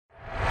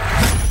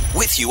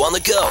with you on the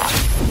go.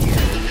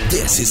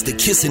 This is the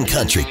Kissin'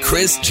 Country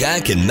Chris,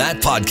 Jack, and Matt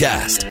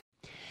podcast.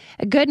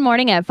 Good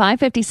morning at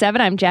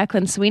 5:57. I'm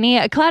Jacqueline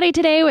Sweeney. Cloudy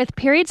today with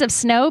periods of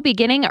snow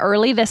beginning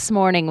early this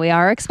morning. We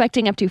are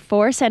expecting up to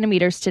 4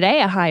 centimeters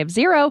today, a high of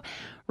 0.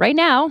 Right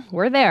now,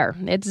 we're there.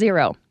 It's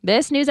 0.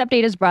 This news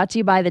update is brought to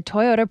you by the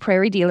Toyota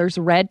Prairie Dealers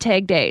Red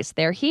Tag Days.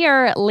 They're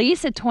here.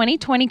 Lease a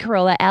 2020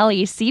 Corolla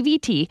LE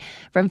CVT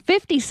from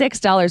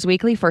 $56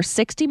 weekly for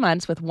 60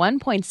 months with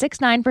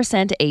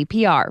 1.69%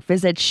 APR.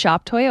 Visit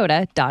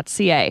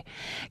shoptoyota.ca.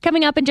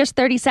 Coming up in just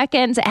 30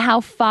 seconds, how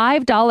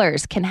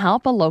 $5 can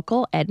help a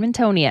local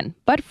Edmontonian.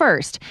 But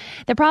first,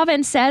 the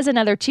province says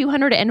another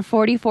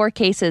 244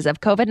 cases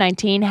of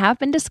COVID-19 have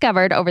been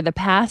discovered over the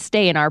past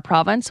day in our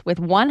province,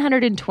 with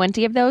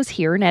 120 of those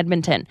here in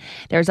Edmonton.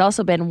 There's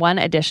also been one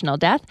additional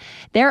death.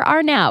 There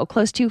are now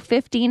close to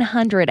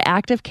 1,500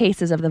 active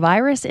cases of the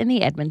virus in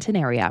the Edmonton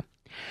area.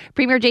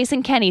 Premier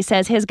Jason Kenney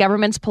says his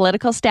government's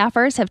political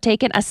staffers have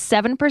taken a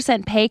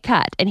 7% pay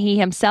cut, and he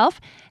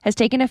himself has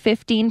taken a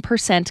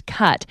 15%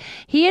 cut.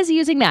 He is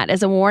using that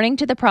as a warning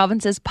to the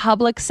province's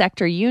public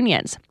sector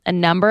unions. A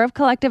number of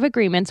collective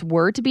agreements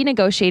were to be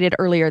negotiated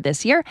earlier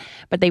this year,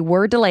 but they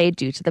were delayed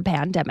due to the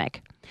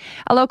pandemic.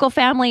 A local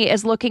family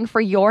is looking for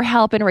your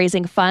help in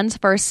raising funds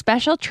for a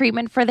special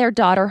treatment for their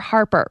daughter,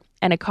 Harper,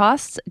 and it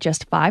costs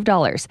just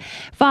 $5.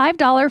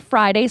 $5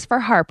 Fridays for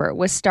Harper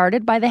was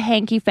started by the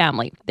Hankey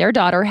family. Their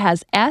daughter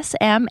has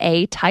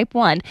SMA type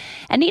 1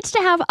 and needs to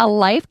have a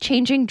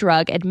life-changing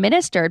drug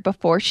administered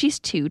before she's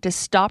 2 to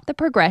stop the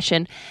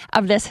progression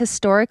of this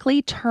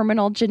historically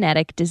terminal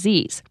genetic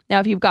disease.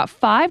 Now, if you've got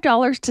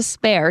 $5 to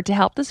spare to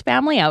help this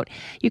family out,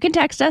 you can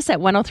text us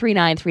at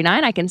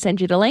 103939. I can send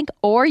you the link,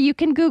 or you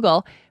can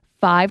Google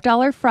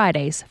 $5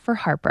 Fridays for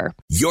Harper.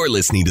 You're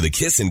listening to the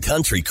Kissin'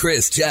 Country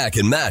Chris, Jack,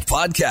 and Matt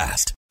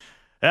podcast.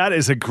 That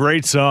is a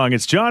great song.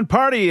 It's John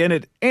Party, and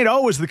it ain't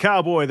always the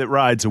cowboy that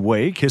rides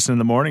away. Kissin' in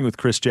the Morning with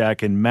Chris,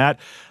 Jack, and Matt.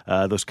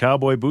 Those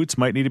cowboy boots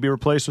might need to be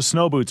replaced with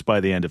snow boots by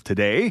the end of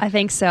today. I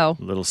think so.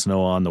 A little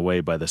snow on the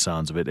way by the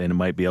sounds of it, and it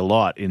might be a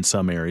lot in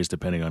some areas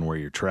depending on where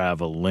you're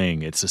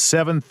traveling. It's a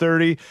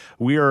 7:30.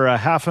 We are a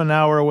half an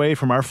hour away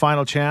from our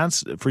final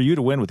chance for you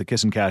to win with the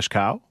Kissin' Cash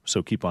Cow.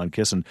 So keep on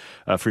kissing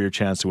for your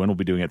chance to win. We'll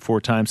be doing it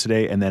 4 times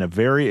today, and then a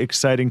very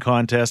exciting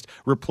contest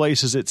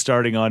replaces it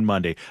starting on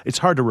Monday. It's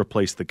hard to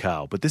replace the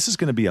cow, but this is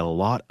going to be a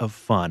lot of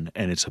fun,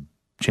 and it's a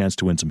chance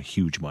to win some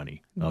huge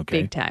money.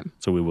 Okay, big time.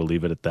 So we will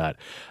leave it at that.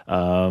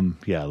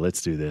 Yeah,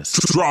 let's do this.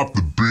 Drop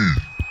the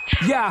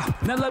beat. Yeah,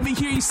 now let me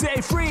hear you say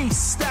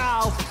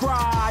Freestyle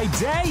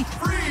Friday.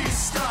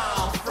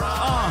 Freestyle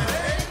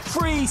Friday.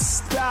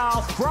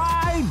 Freestyle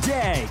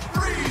Friday.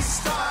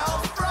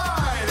 Freestyle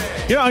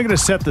Friday. You know, I'm going to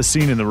set the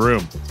scene in the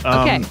room.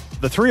 Okay.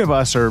 The three of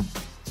us are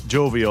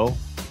jovial.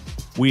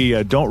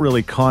 We don't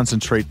really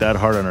concentrate that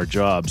hard on our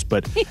jobs,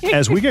 but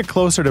as we get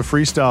closer to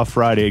Freestyle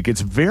Friday, it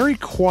gets very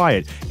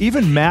quiet.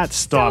 Even Matt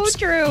stops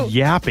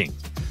yapping.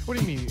 What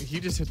do you mean?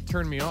 He just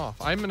turned me off.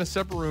 I'm in a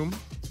separate room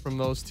from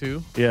those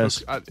two.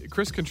 Yes.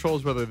 Chris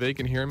controls whether they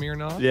can hear me or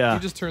not. Yeah.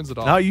 He just turns it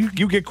off. No, you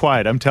get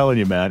quiet. I'm telling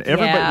you, man.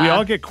 Everybody, we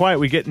all get quiet.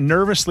 We get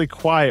nervously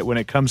quiet when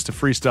it comes to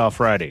Freestyle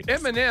Friday.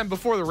 Eminem,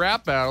 before the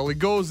rap battle, he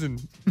goes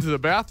into the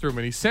bathroom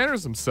and he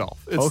centers himself.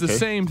 It's the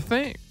same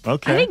thing.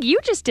 Okay. I think you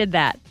just did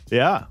that.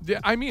 Yeah.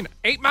 I mean,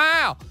 8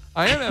 Mile.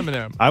 I am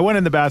Eminem. I went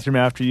in the bathroom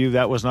after you.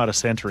 That was not a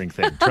centering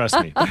thing.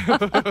 Trust me.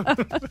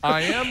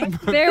 I am.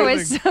 There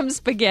was some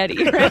spaghetti.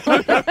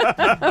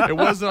 It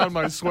wasn't on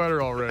my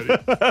sweater already.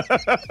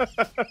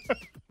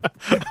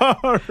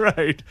 All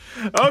right.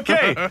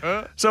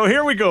 Okay. So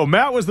here we go.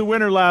 Matt was the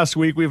winner last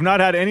week. We've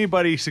not had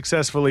anybody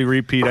successfully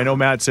repeat. I know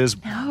Matt says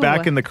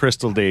back in the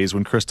Crystal days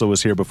when Crystal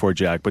was here before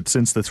Jack, but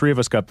since the three of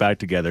us got back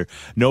together,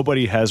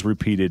 nobody has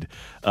repeated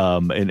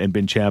and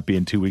been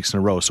champion 2 weeks in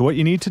a row. So what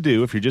you need to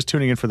do, if you're just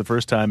tuning in for the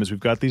first time, is we've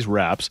got these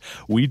raps.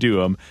 We do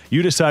them.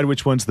 You decide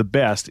which one's the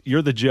best.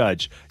 You're the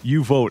judge.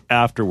 You vote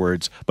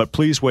afterwards, but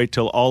please wait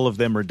till all of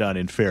them are done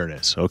in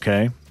fairness,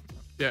 okay?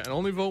 Yeah, and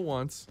only vote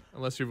once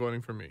unless you're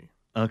voting for me.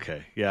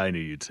 Okay. Yeah, I knew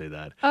you'd say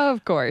that.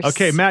 Of course.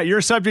 Okay, Matt,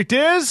 your subject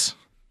is?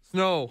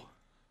 Snow.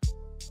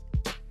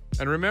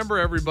 And remember,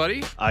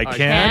 everybody, I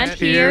can't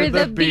hear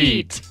the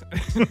beat.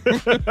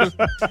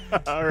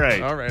 All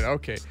right. All right,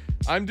 okay.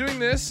 I'm doing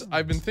this.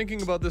 I've been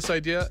thinking about this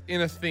idea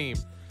in a theme.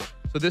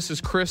 So this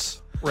is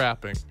Chris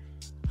rapping.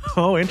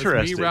 Oh, It's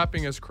interesting. me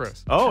rapping as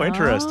Chris. Oh,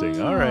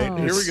 interesting. All right.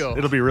 Here we go.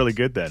 It'll be really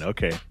good then.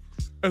 Okay.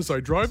 As I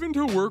drive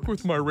into work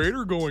with my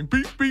radar going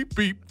beep, beep,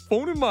 beep,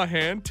 phone in my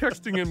hand,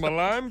 texting in my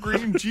lime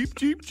green Jeep,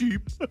 Jeep,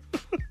 Jeep.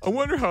 I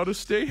wonder how to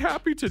stay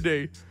happy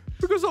today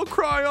because I'll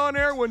cry on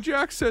air when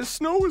Jack says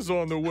snow is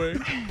on the way.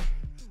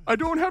 I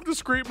don't have to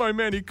scrape my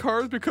many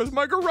cars because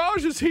my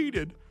garage is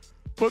heated.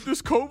 But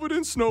this COVID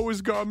and snow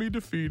has got me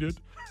defeated.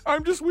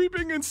 I'm just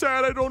weeping and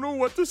sad. I don't know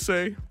what to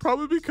say.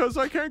 Probably because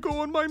I can't go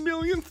on my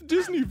millionth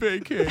Disney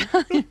vacay.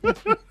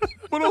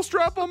 But I'll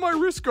strap on my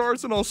wrist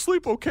guards and I'll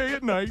sleep okay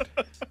at night.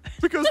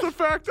 Because the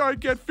fact I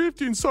get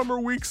 15 summer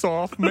weeks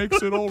off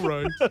makes it all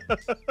right.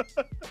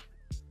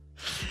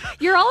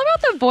 You're all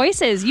about the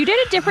voices. You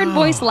did a different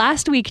voice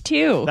last week,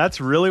 too.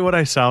 That's really what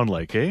I sound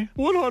like, eh?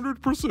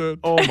 100%.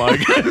 Oh, my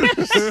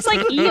goodness. It's like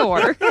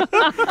Eeyore.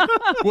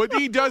 What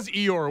he does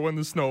Eeyore when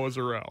the snow is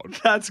around.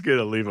 That's going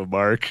to leave a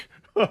mark.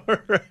 All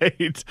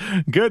right.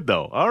 Good,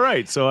 though. All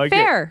right. So I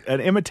Fair. get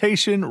an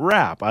imitation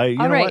rap. You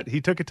know right. what?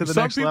 He took it to the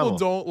Some next people level.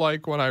 don't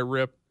like when I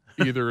rip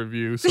either of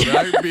you, so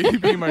that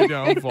would be my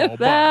downfall.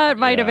 That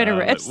might have been a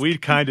risk. We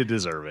kind of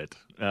deserve it.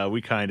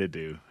 We kind of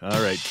do.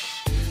 All right.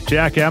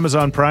 Jack,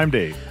 Amazon Prime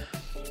Day.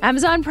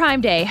 Amazon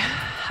Prime Day.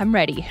 I'm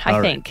ready, I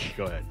All right, think.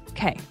 Go ahead.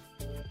 Okay.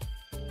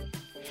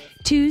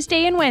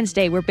 Tuesday and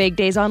Wednesday were big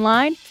days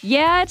online.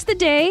 Yeah, it's the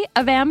day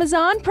of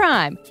Amazon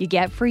Prime. You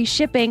get free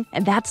shipping,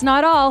 and that's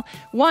not all.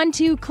 1,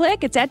 2,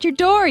 click, it's at your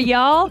door,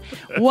 y'all.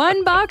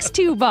 1 box,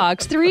 2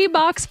 box, 3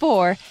 box,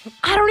 4.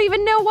 I don't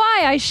even know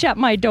why I shut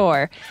my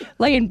door.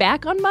 Laying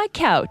back on my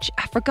couch,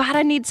 I forgot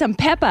I need some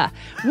pepper.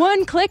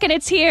 1 click and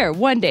it's here.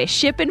 1 day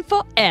shipping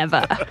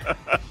forever.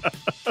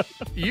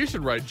 You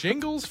should write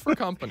jingles for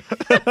company.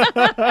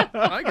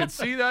 I could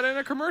see that in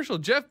a commercial.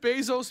 Jeff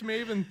Bezos may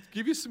even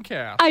give you some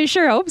cash. I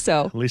sure hope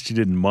so. At least you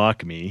didn't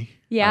mock me.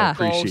 Yeah. I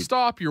appreciate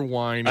Stop your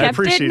whining. I Kept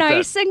appreciate it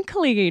nice and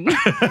clean.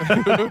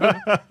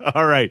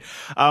 All right.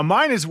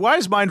 Why is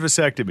mine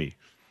vasectomy?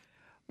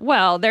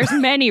 Well, there's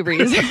many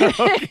reasons,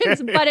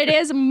 but it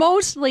is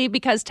mostly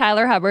because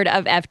Tyler Hubbard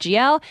of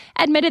FGL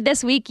admitted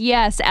this week,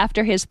 yes,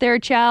 after his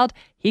 3rd child,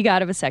 he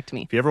got a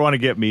vasectomy. If you ever want to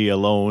get me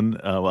alone,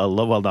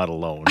 well, not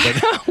alone,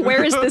 but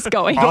Where is this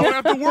going? Don't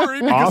have to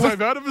worry because I've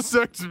had a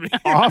vasectomy.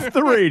 off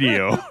the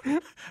radio,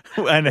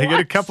 and I get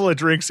a couple of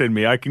drinks in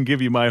me, I can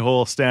give you my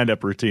whole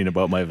stand-up routine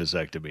about my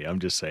vasectomy. I'm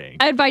just saying.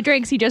 And by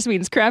drinks, he just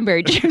means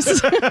cranberry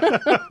juice. Also,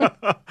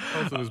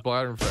 there's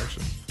bladder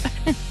infection.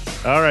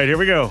 All right, here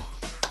we go.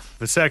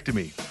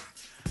 Vasectomy.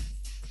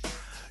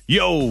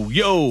 Yo,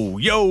 yo,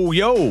 yo,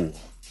 yo.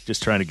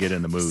 Just trying to get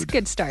in the mood.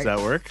 Good start. Does that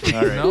work?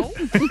 All right.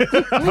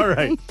 No? All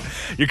right.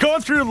 You're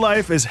going through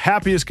life as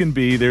happy as can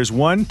be. There's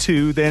 1,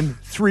 2, then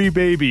 3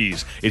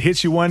 babies. It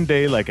hits you one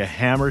day like a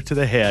hammer to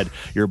the head.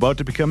 You're about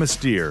to become a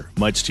steer,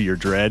 much to your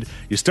dread.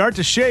 You start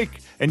to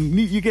shake, and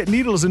you get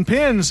needles and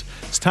pins.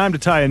 It's time to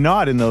tie a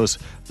knot in those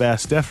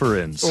vas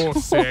deferens. Oh,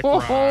 sick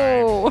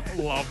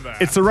rhyme. Love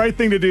that. It's the right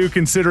thing to do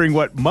considering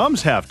what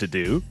mums have to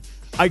do.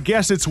 I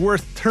guess it's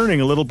worth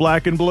turning a little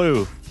black and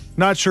blue.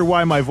 Not sure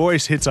why my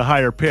voice hits a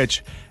higher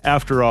pitch.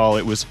 After all,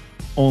 it was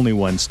only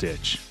 1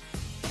 stitch.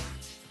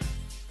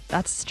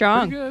 That's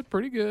strong.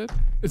 Pretty good.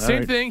 The All same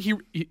right. thing. He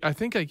I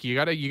think like you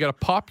gotta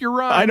pop your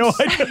rhymes. I know.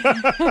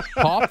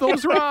 Pop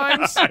those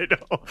rhymes. I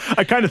know.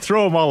 I kind of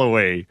throw them all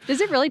away. Does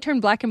it really turn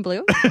black and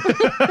blue?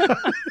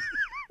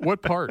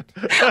 What part?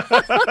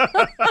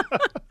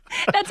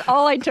 That's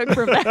all I took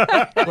from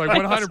that. Like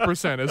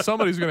 100%. As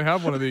somebody's gonna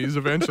have one of these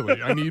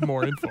eventually, I need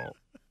more info.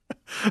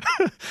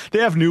 They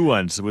have new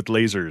ones with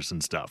lasers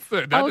and stuff.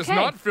 That is Okay.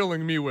 not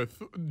filling me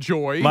with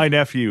joy. My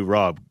nephew,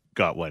 Rob,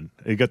 got one.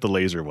 He got the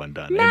laser one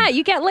done. Matt,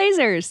 you get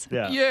lasers.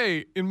 Yeah.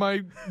 Yay! In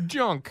my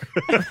junk.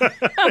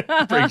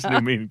 Brings new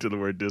meaning to the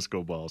word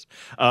disco balls.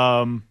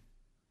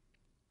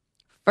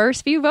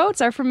 First few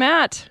votes are for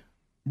Matt.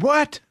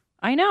 What?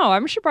 I know.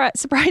 I'm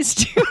surprised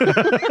too.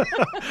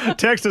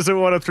 Text us at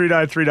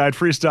 103939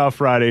 Freestyle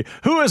Friday.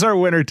 Who is our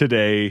winner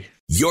today?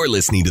 You're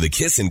listening to the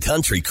Kissin'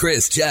 Country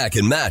Chris, Jack,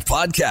 and Matt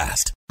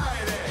podcast.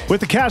 With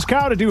the Cash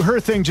Cow to do her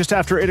thing just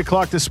after 8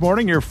 o'clock this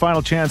morning, your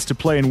final chance to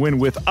play and win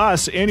with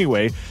us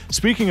anyway.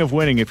 Speaking of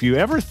winning, if you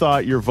ever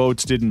thought your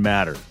votes didn't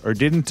matter or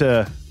didn't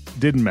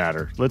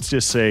matter, let's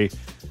just say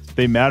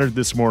they mattered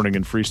this morning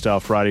in Freestyle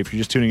Friday. If you're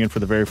just tuning in for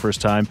the very first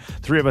time,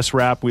 3 of us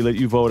rap. We let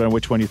you vote on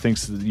which one you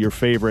think's your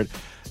favorite.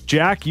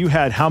 Jack, you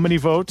had how many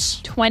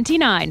votes?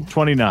 29.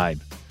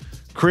 29.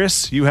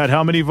 Chris, you had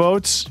how many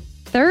votes?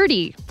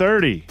 30.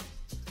 30.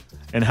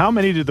 And how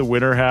many did the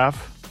winner have?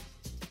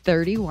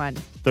 31.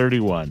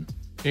 31.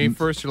 Ain't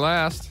first or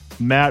last.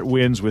 Matt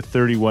wins with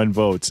 31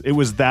 votes. It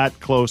was that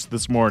close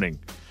this morning.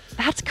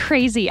 That's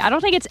crazy. I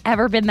don't think it's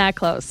ever been that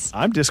close.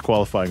 I'm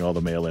disqualifying all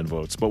the mail-in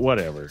votes, but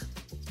whatever.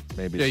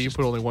 Maybe Yeah, it's you just-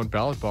 put only one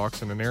ballot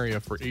box in an area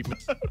for 8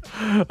 minutes.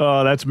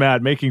 Oh, that's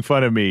Matt making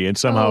fun of me, and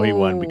somehow he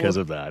won Oh. because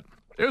of that.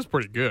 It was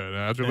pretty good.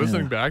 After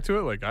listening back to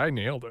it, like I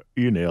nailed it.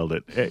 You nailed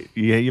it. Hey,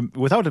 yeah,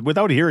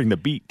 without hearing the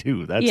beat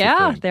too. That's the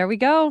Yeah, thing, there we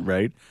go.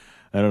 right?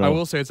 I don't know. I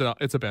will say it's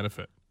a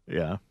benefit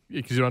Yeah,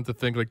 because you don't have to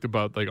think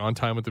about on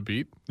time with the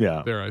beat.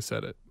 yeah. There, I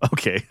said it.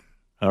 Okay.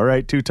 All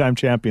right, 2-time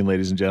champion,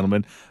 ladies and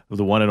gentlemen,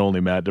 the one and only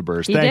Matt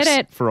DeBurse. He Thanks did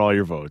it. for all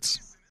your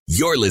votes.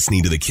 You're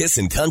listening to the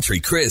Kissin' Country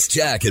Chris,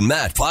 Jack, and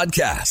Matt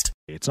podcast.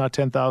 It's not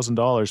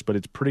 $10,000, but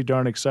it's pretty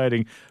darn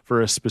exciting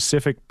for a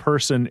specific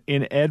person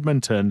in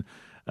Edmonton.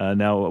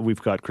 Now,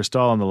 we've got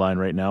Cristal on the line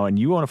right now, and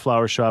you own a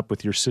flower shop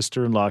with your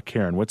sister-in-law,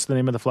 Karen. What's the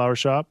name of the flower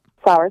shop?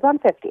 Flowers on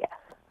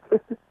 50th.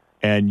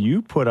 And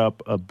you put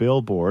up a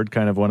billboard,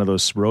 kind of one of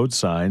those road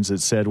signs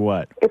that said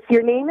what? If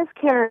your name is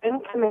Karen,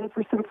 come in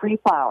for some free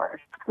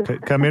flowers.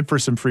 Come in for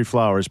some free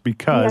flowers,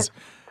 because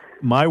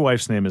my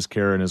wife's name is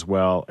Karen as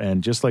well,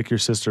 and just like your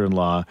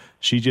sister-in-law,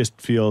 she just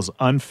feels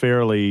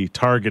unfairly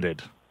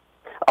targeted.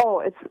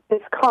 Oh,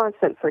 it's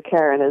constant for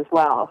Karen as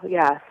well.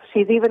 Yes,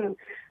 she's even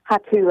had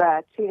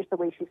to change the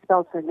way she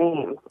spells her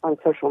name on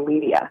social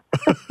media.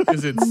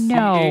 Is it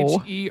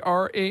No.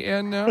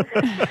 Cheran now?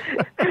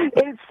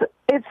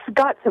 It's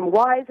got some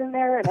Y's in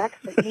there, an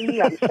extra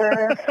E, I'm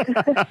sure.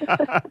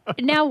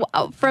 Now,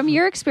 from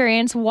your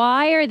experience,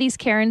 why are these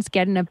Karens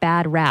getting a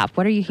bad rap?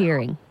 What are you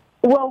hearing?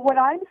 Well, what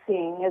I'm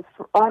seeing is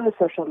on the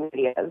social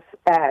medias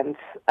and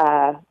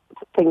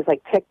things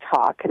like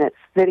TikTok, and it's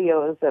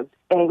videos of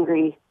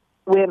angry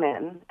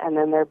women, and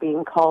then they're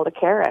being called a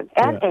Karen,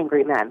 and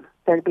angry men.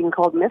 They're being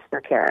called Mr.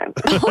 Karen.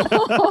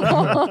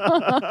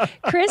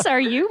 Chris,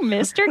 are you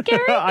Mr.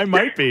 Karen? I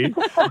might be.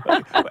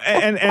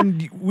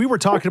 and we were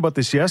talking about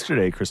this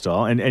yesterday,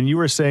 Crystal, and you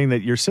were saying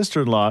that your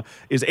sister-in-law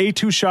is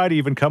too shy to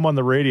even come on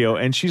the radio,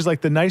 and she's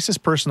like the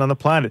nicest person on the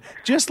planet,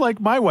 just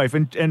like my wife,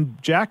 and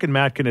Jack and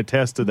Matt can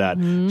attest to that.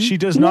 Mm-hmm. She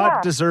does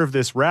not deserve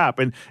this rap,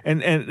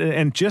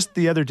 and just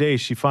the other day,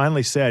 she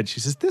finally said,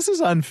 she says, this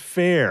is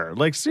unfair,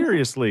 like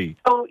seriously.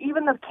 Oh,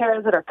 even the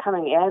Karens that are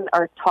coming in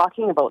are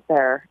talking about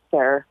their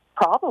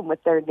problem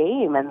with their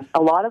name, and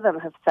a lot of them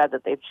have said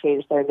that they've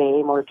changed their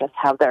name or just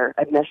have their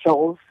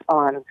initials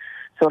on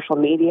social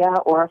media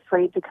or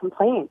afraid to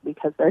complain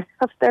because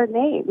of their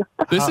name.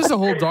 This is a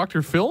whole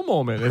Dr. Phil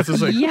moment. It's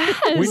just like,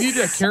 Yes. we need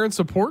a Karen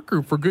support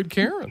group for good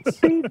Karens.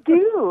 They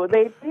do,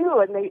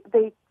 and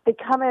they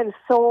come in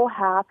so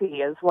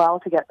happy as well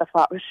to get the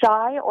flowers.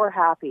 Shy or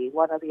happy,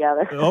 one or the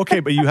other. Okay,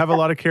 but you have a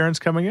lot of Karens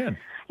coming in.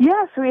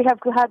 Yes, we have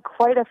had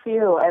quite a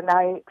few, and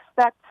I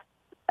expect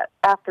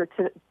after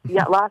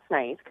last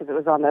night, because it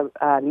was on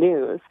the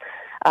news,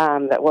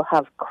 that we'll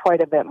have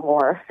quite a bit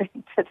more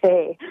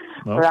today.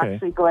 Okay. We're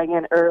actually going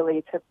in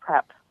early to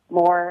prep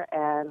more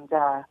and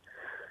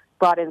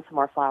brought in some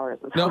more flowers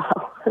as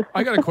well.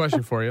 I got a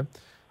question for you.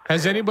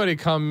 Has anybody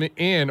come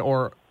in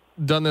or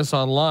done this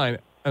online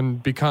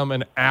and become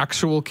an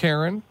actual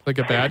Karen, like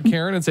a bad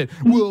Karen, and said,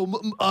 well,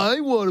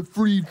 I want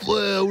free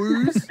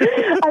flowers?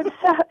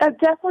 I'm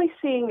definitely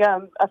seeing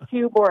a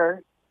few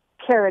more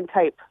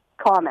Karen-type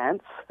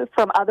comments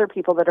from other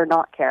people that are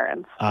not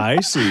Karens.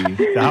 I see.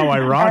 How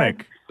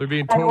ironic. They're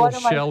being total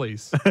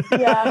Shelleys.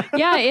 Yeah.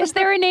 Yeah, is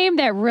there a name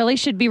that really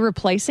should be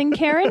replacing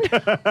Karen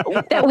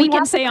that we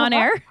can say on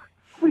air?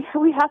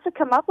 We have to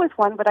come up with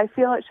one, but I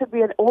feel it should be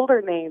an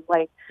older name,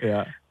 like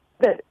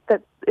that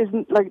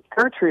isn't like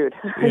Gertrude.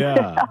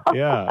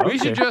 Yeah. We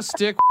should just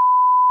stick.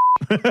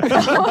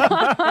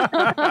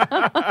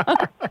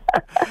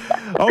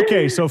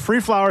 Okay, so free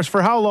flowers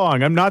for how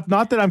long? I'm not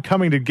that I'm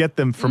coming to get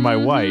them for my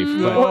wife.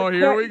 But Oh,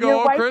 here we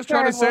go. Chris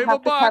trying to save a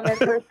buck. Come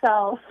in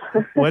herself.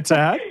 what's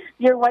that?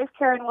 Your wife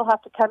Karen will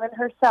have to come in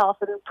herself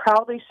and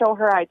probably show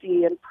her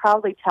ID and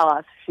probably tell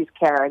us she's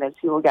Karen, and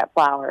she will get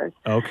flowers.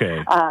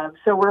 Okay.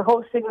 So we're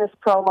hosting this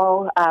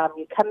promo.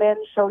 You come in,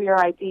 show your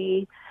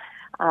ID,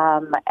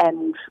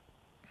 and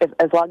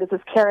as long as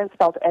it's Karen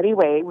spelled any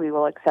way, we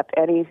will accept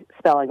any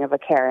spelling of a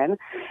Karen.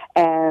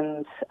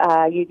 And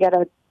you get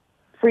a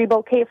free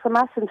bouquet from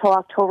us until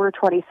October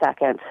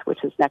 22nd,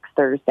 which is next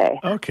Thursday.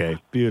 Okay,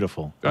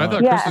 beautiful. I thought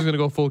Chris was going to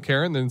go full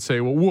Karen, then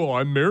say, well,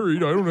 I'm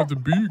married. I don't have to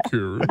be a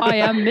Karen. I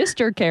am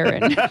Mr.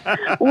 Karen.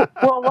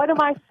 Well, one of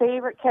my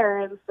favorite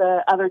Karens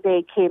the other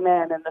day came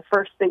in, and the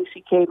first thing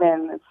she came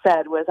in and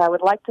said was, I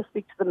would like to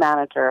speak to the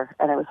manager,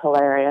 and it was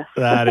hilarious.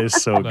 That is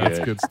so good. That's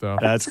good stuff.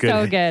 That's good.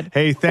 So good.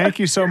 Hey, thank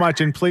you so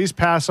much, and please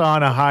pass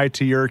on a hi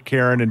to your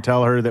Karen and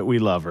tell her that we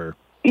love her.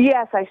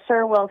 Yes, I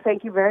sure will.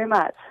 Thank you very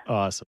much.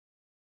 Awesome.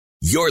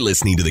 You're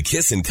listening to the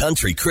Kissin'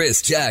 Country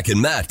Chris, Jack,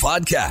 and Matt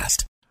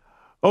podcast.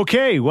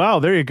 Okay, wow,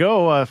 there you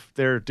go.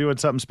 They're doing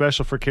something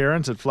special for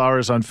Karens at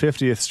Flowers on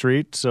 50th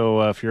Street.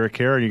 So if you're a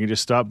Karen, you can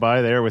just stop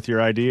by there with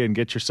your ID and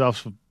get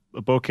yourself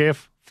a bouquet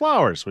of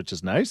flowers, which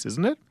is nice,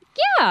 isn't it?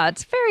 Yeah,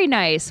 it's very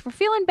nice. We're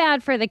feeling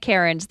bad for the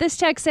Karens. This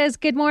text says,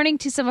 good morning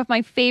to some of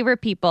my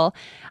favorite people.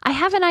 I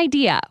have an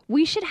idea.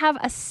 We should have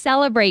a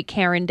Celebrate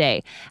Karen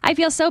Day. I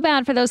feel so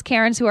bad for those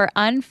Karens who are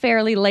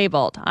unfairly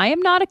labeled. I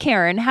am not a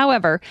Karen.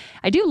 However,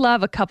 I do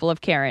love a couple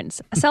of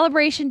Karens. A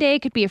celebration day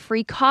could be a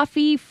free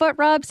coffee, foot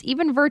rubs,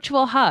 even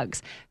virtual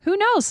hugs. Who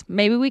knows?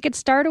 Maybe we could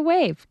start a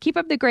wave. Keep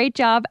up the great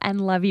job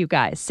and love you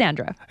guys.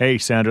 Sandra. Hey,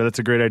 Sandra, that's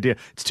a great idea.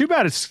 It's too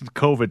bad it's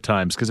COVID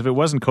times, because if it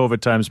wasn't COVID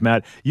times,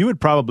 Matt, you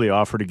would probably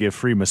offer to give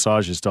free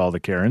massages to all the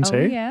Karens,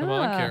 hey? Yeah. Come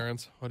on,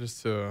 Karens.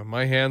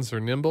 My hands are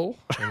nimble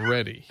and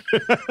ready.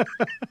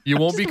 You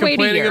won't be Just wait a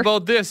complaining year.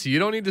 about this. You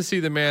don't need to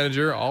see the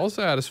manager. I'll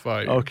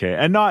satisfy you. Okay,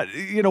 and not,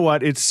 you know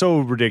what? It's so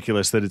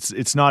ridiculous that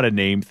it's not a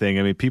name thing.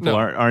 I mean, people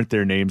aren't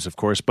their names, of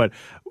course, but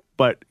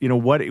you know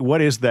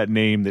what is that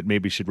name that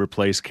maybe should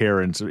replace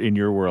Karens in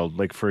your world?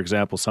 Like, for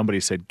example, somebody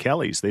said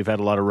Kellys. They've had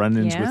a lot of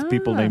run-ins with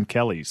people named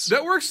Kellys.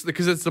 That works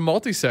because it's the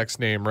multi-sex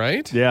name,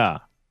 right? Yeah.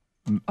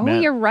 Oh,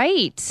 you're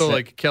right. So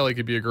like Kelly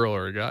could be a girl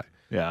or a guy.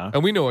 Yeah.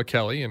 And we know a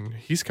Kelly, and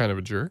he's kind of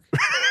a jerk.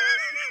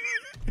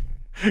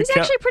 He's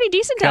actually pretty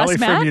decent to Kelly us,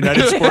 Matt. from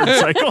United Sports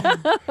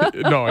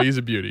Cycle. No, he's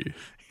a beauty.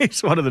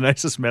 He's one of the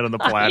nicest men on the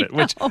planet,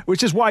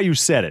 which is why you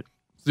said it.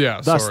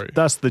 Yeah, Thus, sorry.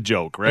 Thus the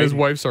joke, right? His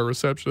wife's our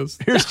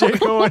receptionist. Here's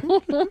Jake Owen.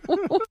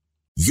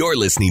 You're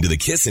listening to the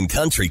Kissin'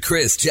 Country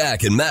Chris,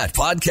 Jack, and Matt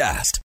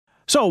podcast.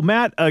 So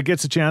Matt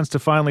gets a chance to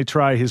finally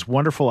try his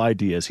wonderful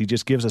ideas. He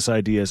just gives us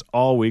ideas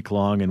all week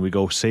long, and we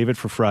go, save it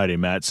for Friday,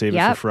 Matt. Save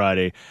it for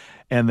Friday.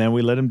 And then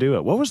we let him do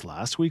it. What was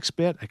last week's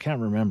bit? I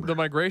can't remember. The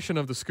migration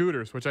of the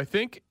scooters, which I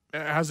think,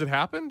 has it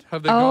happened?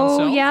 Have they gone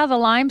south? Oh, yeah, the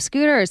Lime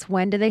scooters.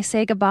 When do they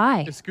say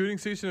goodbye? Is scooting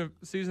season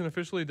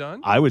officially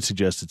done? I would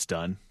suggest it's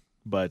done,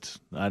 but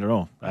I don't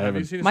know. Have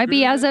you seen a Might be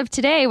scooter as yet? of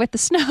today with the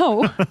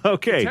snow.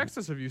 Okay. Text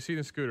us if you've seen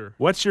a scooter.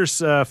 What's your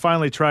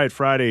finally try it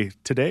Friday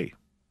today?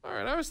 All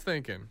right, I was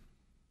thinking,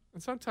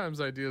 and sometimes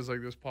ideas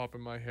like this pop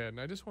in my head, and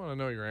I just want to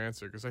know your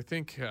answer because I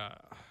think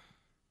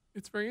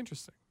it's very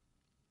interesting.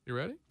 You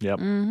ready? Yep.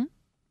 Mm-hmm.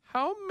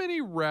 How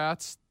many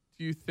rats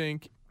do you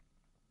think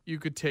you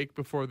could take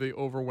before they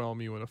overwhelm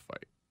you in a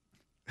fight?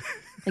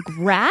 Like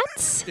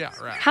rats? Yeah,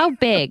 rats. How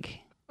big?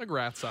 Like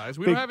rat size.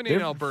 We don't have any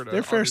in Alberta.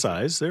 They're fair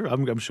obviously. size.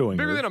 I'm showing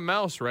Bigger her. than a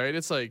mouse, right?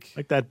 It's like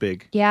Like that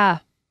big. Yeah.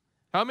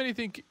 how many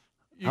think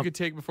you could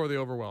take before they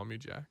overwhelm you,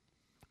 Jack?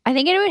 I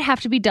think it would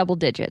have to be double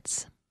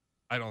digits.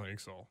 I don't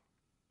think so.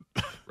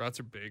 Rats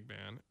are big,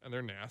 man, and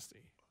they're nasty.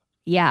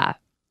 Yeah.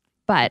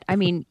 But, I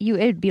mean,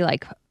 it'd be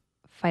like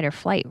fight or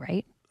flight,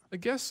 right? I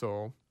guess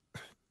so.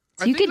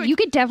 So you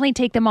could definitely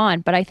take them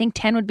on, but I think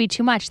 10 would be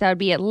too much. That would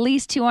be at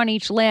least 2 on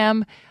each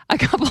limb, a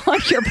couple on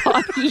your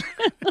body.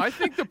 I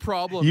think the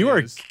problem You are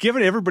is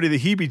giving everybody the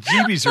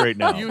heebie-jeebies right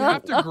now. you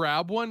have to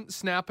grab one,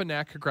 snap a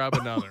neck, grab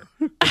another.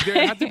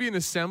 There have to be an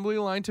assembly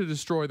line to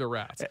destroy the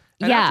rats.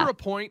 And Yeah. after a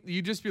point,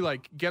 you just be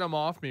like, get them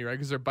off me, right?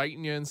 Because they're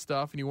biting you and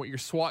stuff, and you're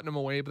swatting them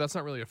away, but that's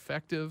not really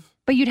effective.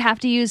 But you'd have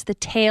to use the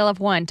tail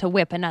of one to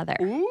whip another.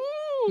 Ooh.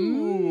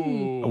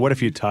 What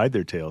if you tied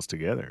their tails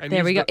together? And There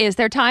use we go. Is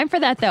there time for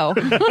that, though?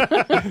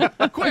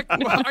 Quick,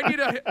 I need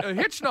a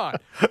hitch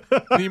knot.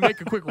 And you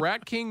make a quick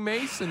Rat King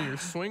mace, and you're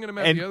swinging them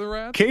at And the other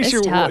rats. It's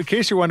tough. in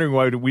case you're wondering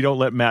why we don't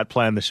let Matt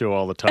plan the show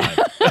all the time.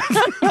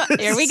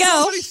 Here we go.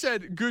 Somebody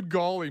said, good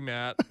golly,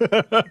 Matt.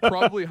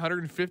 Probably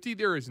 150.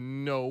 There is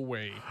no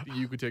way that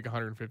you could take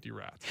 150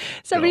 rats.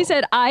 Somebody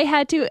said I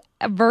had to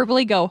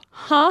verbally go,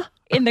 huh,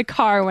 in the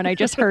car when I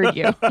just heard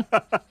you.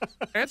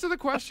 Answer the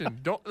question.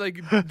 Don't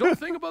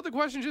think about the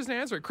question. Just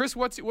answer it. Chris,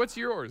 what's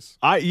yours?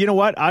 You know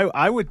what?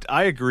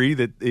 I agree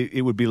that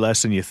it would be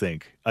less than you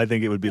think. I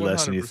think it would be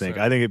less than you think. 100%.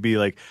 I think it'd be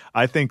like,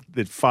 I think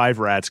that 5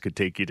 rats could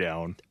take you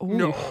down.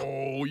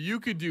 No, you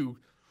could do.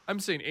 I'm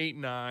saying 8,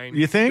 9.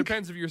 You think?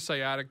 Depends if your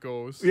sciatic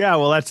goes. Yeah,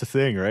 well, that's the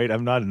thing, right?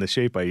 I'm not in the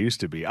shape I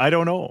used to be. I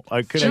don't know.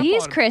 I could have.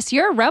 Jeez, Chris,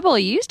 you're a rebel.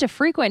 You used to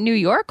frequent New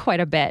York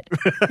quite a bit.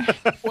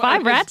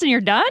 5 rats and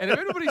you're done? And if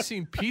anybody's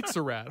seen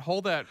Pizza Rat,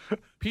 hold that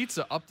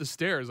pizza up the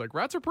stairs. Like,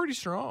 rats are pretty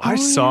strong. I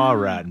saw a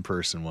rat in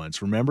person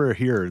once. Remember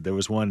here, there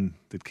was one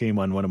that came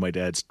on one of my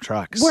dad's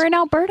trucks. We're in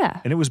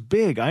Alberta. And it was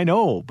big, I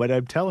know, but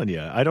I'm telling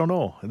you, I don't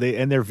know.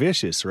 They're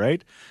vicious,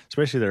 right?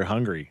 Especially they're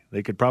hungry.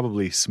 They could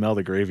probably smell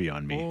the gravy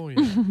on me. Oh,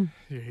 yeah.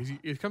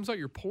 It comes out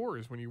your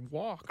pores when you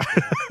walk.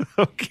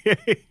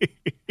 Okay.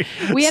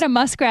 We had a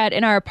muskrat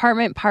in our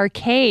apartment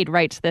parkade,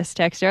 writes this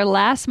texter,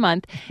 last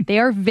month. They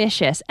are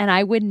vicious, and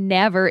I would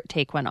never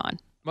take one on.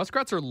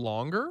 Muskrats are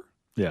longer.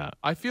 Yeah.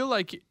 I feel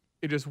like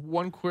it is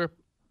one quick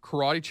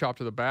karate chop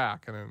to the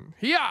back, and then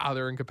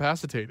they're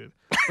incapacitated.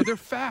 But they're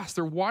fast.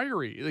 They're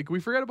wiry. Like, we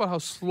forget about how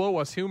slow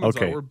us humans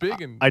Okay. are. We're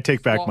big and I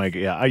take back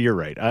slothful. you're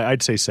right.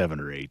 I'd say 7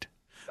 or 8.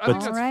 I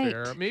think that's Alright.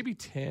 fair. Maybe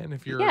 10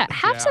 if you're. Yeah,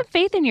 have Jack. some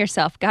faith in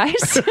yourself, guys.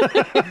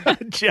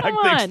 Jack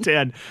Come thinks on.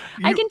 10.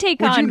 I can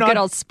take would you on not- good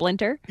old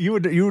Splinter.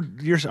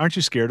 Aren't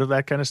you scared of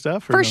that kind of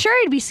stuff? or For no? sure,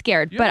 I'd be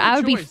scared, You but have no I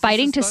would be choice. This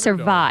fighting is to Thunderdome.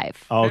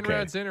 survive. 10 Okay.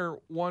 rats enter,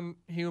 1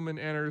 human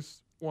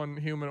enters, 1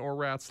 human or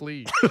rats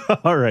leave.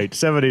 All right.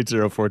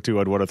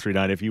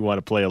 780-421-1039. If you want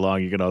to play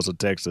along, you can also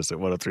text us at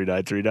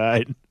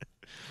 103939.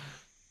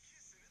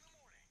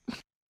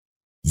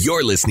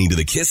 You're listening to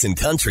the Kissin'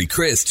 Country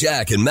Chris,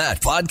 Jack, and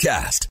Matt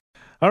podcast.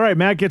 All right,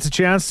 Matt gets a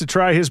chance to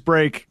try his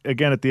break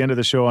again at the end of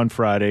the show on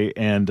Friday.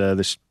 And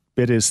the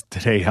bit is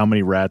today, how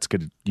many rats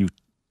could you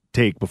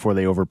take before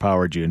they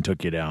overpowered you and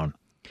took you down?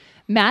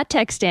 Matt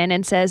texts in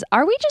and says,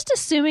 are we just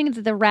assuming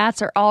that the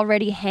rats are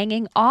already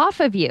hanging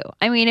off of you?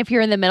 I mean, if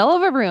you're in the middle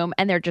of a room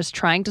and they're just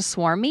trying to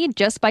swarm me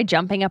just by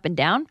jumping up and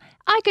down,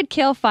 I could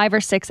kill 5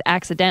 or 6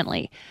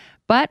 accidentally.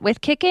 But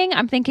with kicking,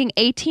 I'm thinking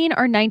 18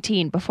 or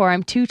 19 before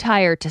I'm too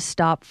tired to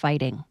stop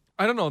fighting.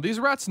 I don't know. These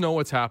rats know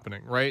what's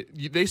happening, right?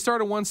 They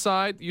start on one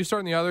side, you start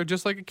on the other,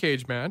 just like a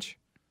cage match.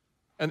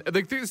 And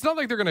it's not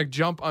like they're going to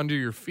jump under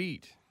your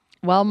feet.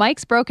 Well,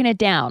 Mike's broken it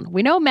down.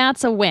 We know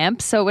Matt's a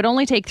wimp, so it would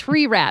only take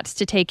 3 rats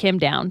to take him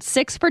down.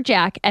 6 for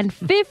Jack and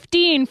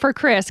 15 for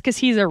Chris because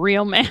he's a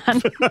real man.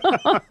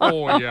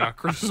 Oh, yeah.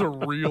 Chris is a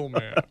real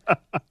man.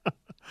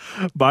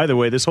 By the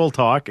way, this whole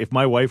talk, if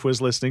my wife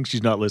was listening,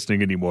 she's not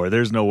listening anymore.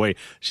 There's no way.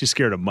 She's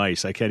scared of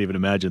mice. I can't even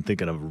imagine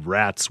thinking of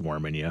rats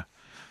swarming you.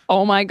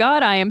 Oh my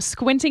God, I am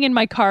squinting in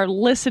my car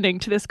listening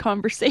to this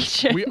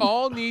conversation. We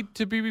all need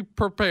to be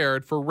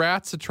prepared for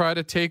rats to try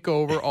to take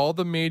over all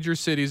the major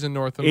cities in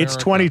North America. It's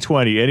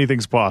 2020.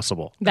 Anything's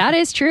possible. That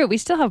is true. We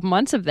still have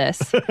months of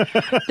this.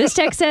 This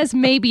text says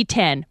maybe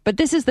 10, but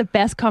this is the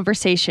best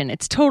conversation.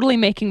 It's totally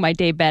making my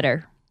day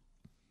better.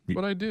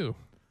 What I do.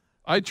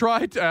 I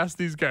tried to ask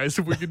these guys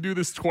if we could do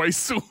this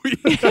twice a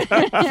week.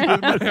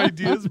 My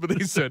ideas, but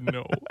they said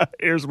no.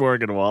 Here's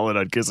Morgan Wallen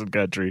on Kissin'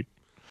 Country.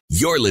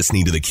 You're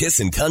listening to the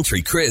Kissin'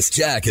 Country Chris,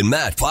 Jack, and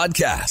Matt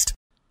podcast.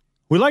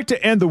 We like to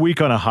end the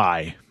week on a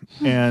high,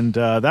 and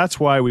that's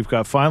why we've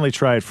got Finally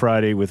Try It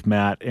Friday with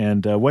Matt.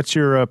 And what's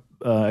your,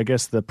 I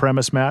guess, the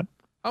premise, Matt?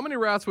 How many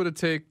rats would it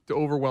take to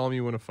overwhelm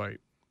you in a fight?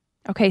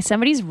 Okay,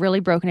 somebody's really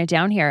broken it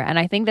down here, and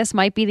I think this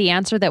might be the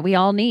answer that we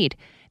all need.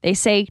 They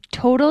say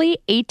totally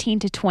 18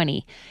 to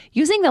 20.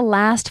 Using the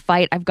last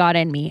fight I've got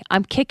in me,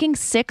 I'm kicking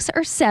 6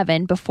 or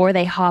 7 before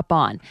they hop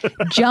on,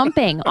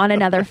 jumping on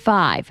another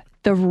 5.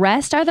 The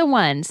rest are the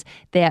ones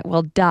that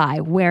will die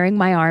wearing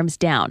my arms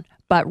down.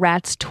 But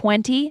rats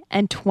 20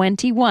 and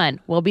 21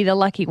 will be the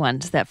lucky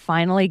ones that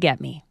finally get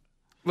me.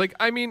 Like,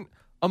 I mean,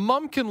 a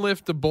mom can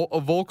lift a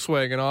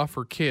Volkswagen off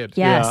her kid.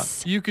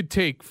 Yes. You could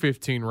take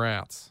 15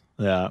 rats.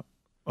 Yeah.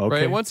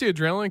 Okay. Right? Once the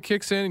adrenaline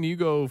kicks in and you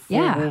go full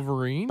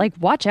Wolverine. Like,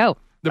 watch out.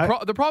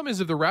 The problem is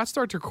if the rats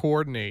start to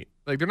coordinate,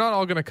 like they're not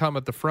all going to come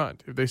at the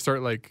front. If they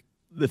start like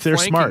if they're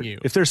smart, you.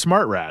 If they're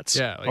smart rats,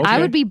 yeah, like, okay. I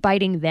would be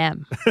biting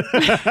them.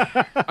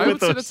 I would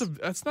say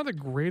that's not a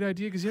great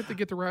idea because you have to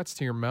get the rats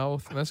to your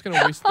mouth, and that's going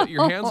to waste.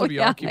 Your hands will be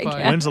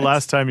occupied. When's the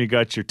last time you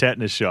got your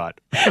tetanus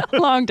shot? A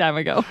long time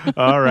ago.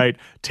 All right,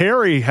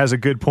 Terry has a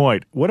good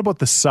point. What about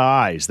the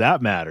size?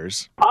 That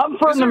matters. I'm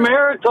from the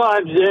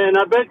Maritimes, and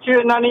I bet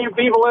you none of you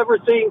people ever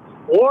seen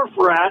wharf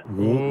rat.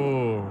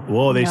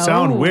 Whoa, they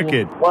sound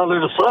wicked. Well, they're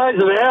the size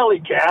of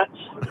alley cats.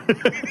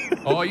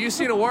 Oh, you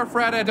seen a wharf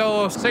rat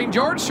at St.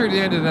 George Street at the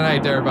end of the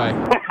night there, by?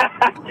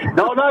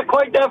 No, not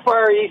quite that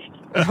far east.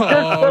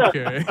 Oh,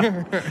 okay.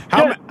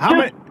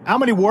 How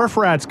many wharf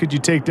rats could you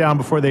take down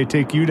before they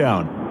take you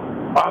down?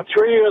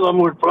 3 of them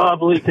would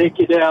probably take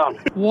you down.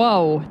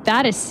 Whoa,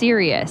 that is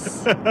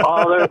serious.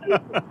 Oh,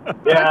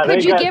 yeah.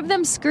 Could you give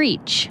them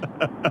Screech?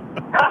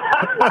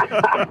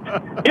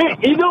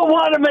 You don't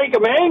want to make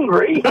them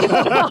angry.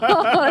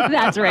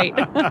 That's right.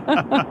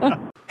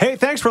 Hey,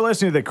 thanks for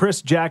listening to the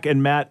Chris, Jack,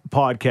 and Matt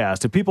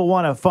podcast. If people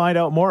want to find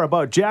out more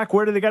about Jack,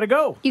 where do they got to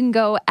go? You can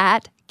go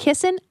at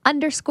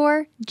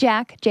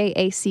Kissin_Jack,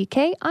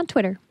 Jack, on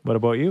Twitter. What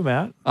about you,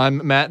 Matt?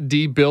 I'm Matt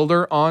D.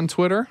 Builder on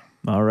Twitter.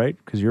 All right,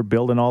 because you're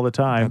building all the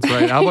time. That's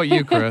right. How about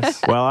you,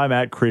 Chris? Well, I'm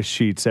at Chris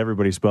Sheets.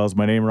 Everybody spells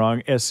my name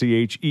wrong,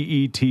 Scheetz.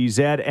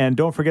 And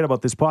don't forget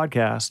about this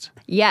podcast.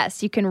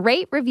 Yes, you can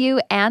rate, review,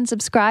 and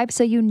subscribe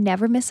so you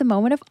never miss a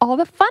moment of all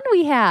the fun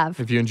we have.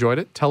 If you enjoyed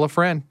it, tell a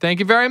friend.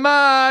 Thank you very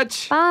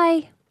much.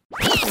 Bye.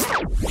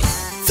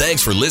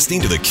 Thanks for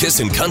listening to the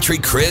Kissin' Country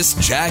Chris,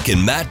 Jack,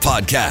 and Matt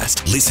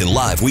podcast. Listen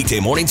live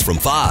weekday mornings from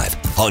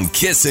 5 on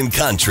Kissin'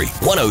 Country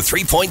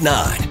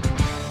 103.9.